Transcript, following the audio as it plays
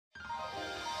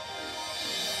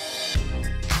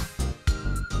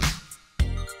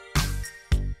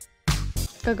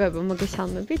გოგოებო,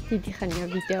 მოგესალმებით. დიდი ხანია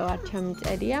ვიდეო არ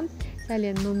ჩამიწერია.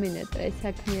 ძალიან მომენატრე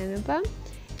საქმიანობა.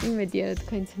 იმედია რომ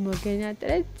თქვენც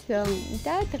მოგენატრეთ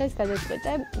და დღეს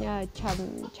გადაწყვეტე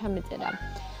ჩამეწერა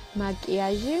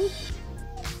მაკიაჟი.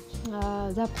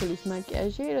 ზაფხულის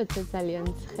მაკიაჟი, როცა ძალიან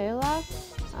ცხელა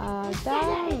და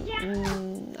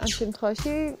ამ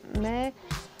შემთხვევაში მე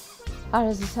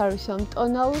არასდროს არ ვისვამ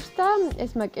ტონალურს და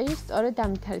ეს მაკიაჟი სწორედ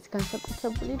ამით არის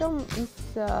განსაკუთრებული, რომ ის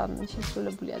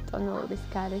შესრულებულია ტონალურის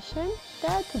გარეშე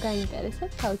და თუ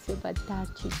გაინტერესებთ, თავისებურად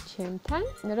დარჩით ჩემთან.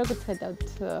 როგორც ხედავთ,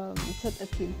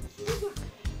 ცოტათი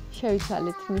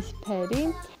შევიცვალეთ მის ფერი.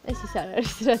 ეს ის არ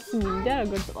არის, რაც მინდა,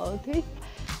 როგორც ყოველთვის.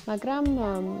 მაგრამ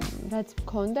რაც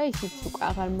მქონდა, ისიც უკვე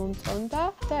აღარ მომწონდა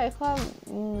და ეხლა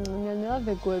ნელ-ნელა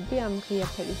ვეგუები ამ ღია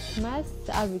ფერის თმას.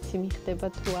 არ ვიცი მიხდება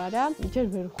თუ არა, ჯერ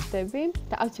ვერ ხვდები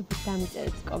და აუცილებლად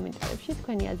დამიწერეთ კომენტარებში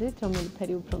თქვენი აზრით, რომელი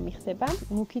ფერი უფრო მიხდება,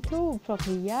 მუქი თუ უფრო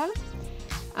ღია,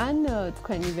 ან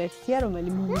თქვენი ვერსია,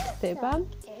 რომელი მომიხდება.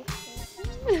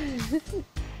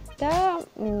 და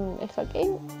ეხლა კი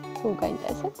თუ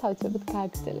გაინტერესებთ, თავისებურად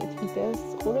გააგრძელეთ ვიდეოს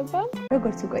ყურება.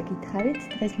 როგორც უკვე გითხარით,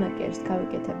 დღეს მაკიაჟს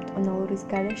გავიკეთებ ტონალურის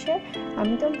გარეშე,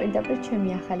 ამიტომ პირდაპირ ჩემი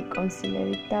ახალი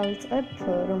კონსილერით დავიწყებ,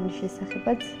 რომლის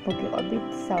შესახებაც მოგიყვებით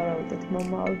სავარაუდოდ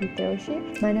მომავალ ვიდეოში.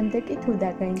 მანამდე კი თუ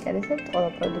დაგაინტერესებთ ყველა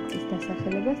პროდუქტის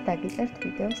დასახელებას, დაგიწერთ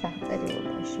ვიდეოს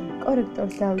აღწერილობაში.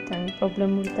 კორექტორს დავიტანე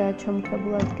პრობლემურ და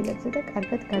ჩამოქრებულ ადგილებზე და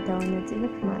კარგად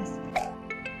გადავანაწილებ მას.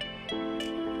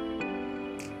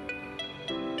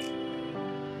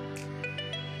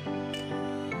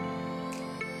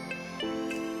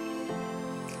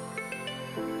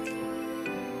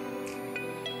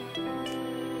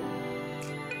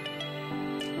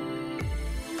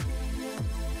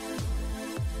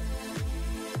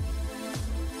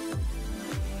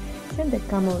 შემდეგ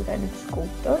გამოვიტანებ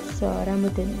სკულპტორს,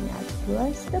 რამოდენიმე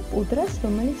ადგილას და პუდრას,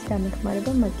 რომელიც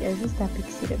დამეხმარება მაკიაჟის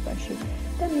დაფიქსირებაში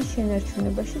და მის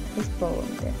შენარჩუნებაში დღის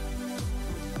ბოლომდე.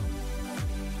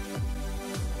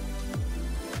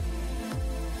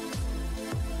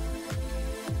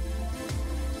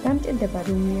 დამჭირდება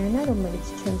რუმიანა, რომელიც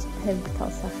ჩემს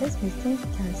ფერმკრთალ სახეს მისცემს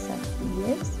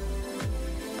ჯანსაღიებს.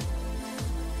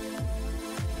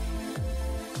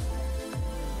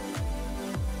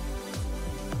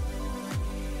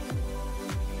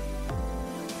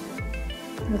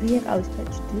 ღია ყავისფერ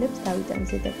ჭრილებს დავიტან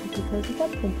ზედა ფიქიფელზე და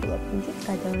ფუმფულა ფუნჯით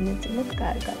გადავანაწილებ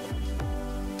კარგად.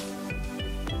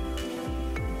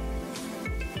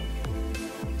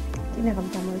 კინაღამ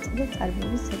დამოიწყდა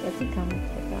წარბების ცოტათი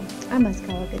გამოთება. ამას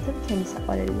გავაკეთებ ჩემი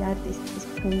საყვარელი არტისტის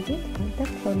ფუნჯით და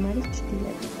ფლორმარის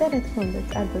ჭრილებით და რა თქმა უნდა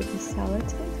წარბების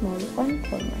სავარცხლით მოვიყვან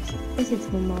ფორმაში. ესეც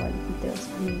მომავალი ვიდეოს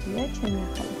გმირია, ჩემი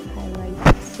ახალი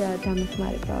ჰაილაიტერს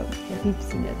დამეხმარება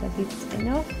ვიბზინო და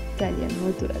ვიბწყინო. ძალიან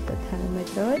მოდურად და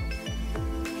თანამედროვედ.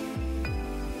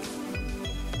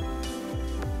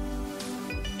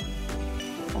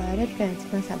 რადგანაც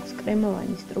მას აქვს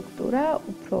კრემოვანი სტრუქტურა,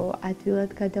 უფრო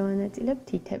ადვილად გადავანაწილებ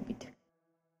თითებით.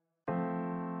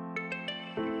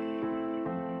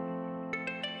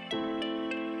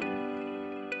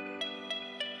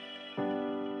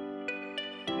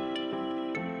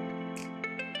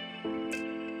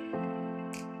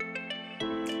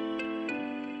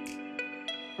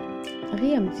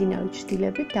 ღია მძინავი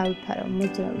ჭრილებით დავიფარავ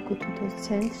მოძრავი კუთხის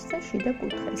ცენტრს და შიდა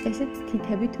კუთხეს. ესეც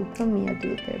თითებით უფრო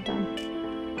მიადვილდება.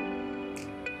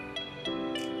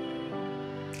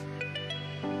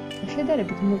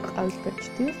 შედარებით მუქ ყავისფერ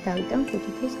ჭრილს დავიტან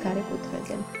კუთხის გარე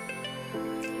კუთხეზე.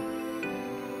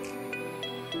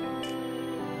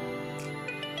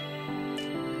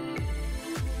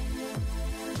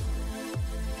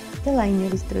 და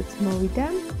ლაინერის დროც მოვიდა,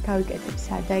 გავიკეთებ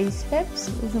სადაისრებს,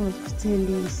 უზომოდ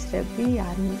გრძელი ისრები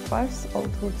არ მიყვარს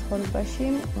ყოველდღიურ ცხოვრებაში,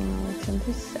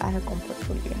 ჩემთვის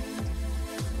არაკომფორტულია.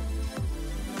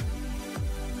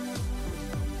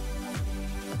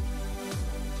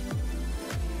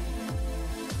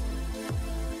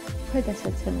 ქვედა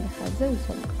საცემლე ხაზზე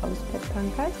ვისვამ ყავისფერ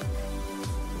ფანქას.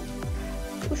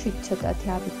 ტუშით ცოტათი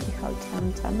ავიფრიხავ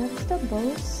წამწამებს და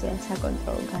ბოლოს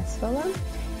საკონტროლო გასროლა.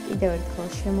 კიდევ ერთხელ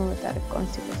შემოვატარებ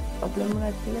კონსილერს პრობლემურ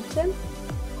ადგილებზე.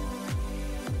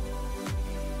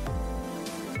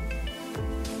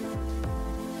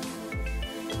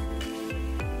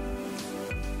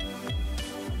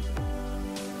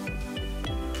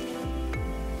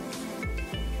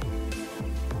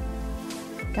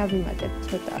 დავიმატებ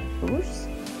ცოტა რუჟს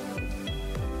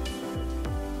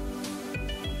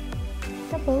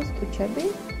და ბოლოს ტუჩები,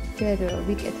 ჯერ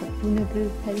ვიკეთებ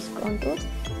ბუნებრივი ფერის კონტურს.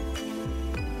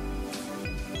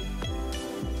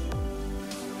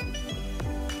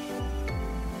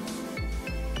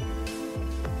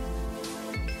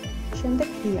 შემდეგ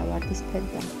ღია ვარდისფერი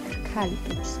და ქალი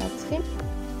ტუჩსაცხი.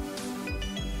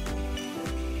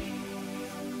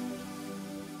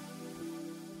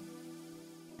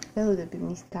 ველოდები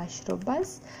მის გაშრობას,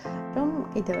 რომ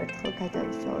კიდევ ერთხელ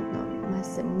გადავისვაოდნო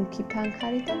მასზე მუქი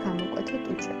ფანქარი და გამოკვეთო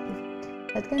ტუჩები,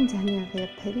 რადგან ძალიან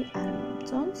ღიაფერი არ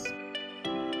მომწონს.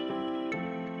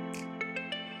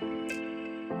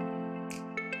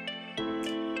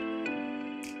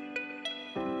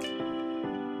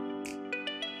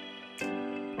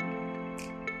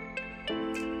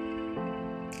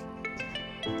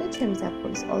 და ჩემს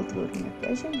ზაფხულის ყოველდღიური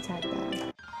მაკიაჟი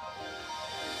მზადაა.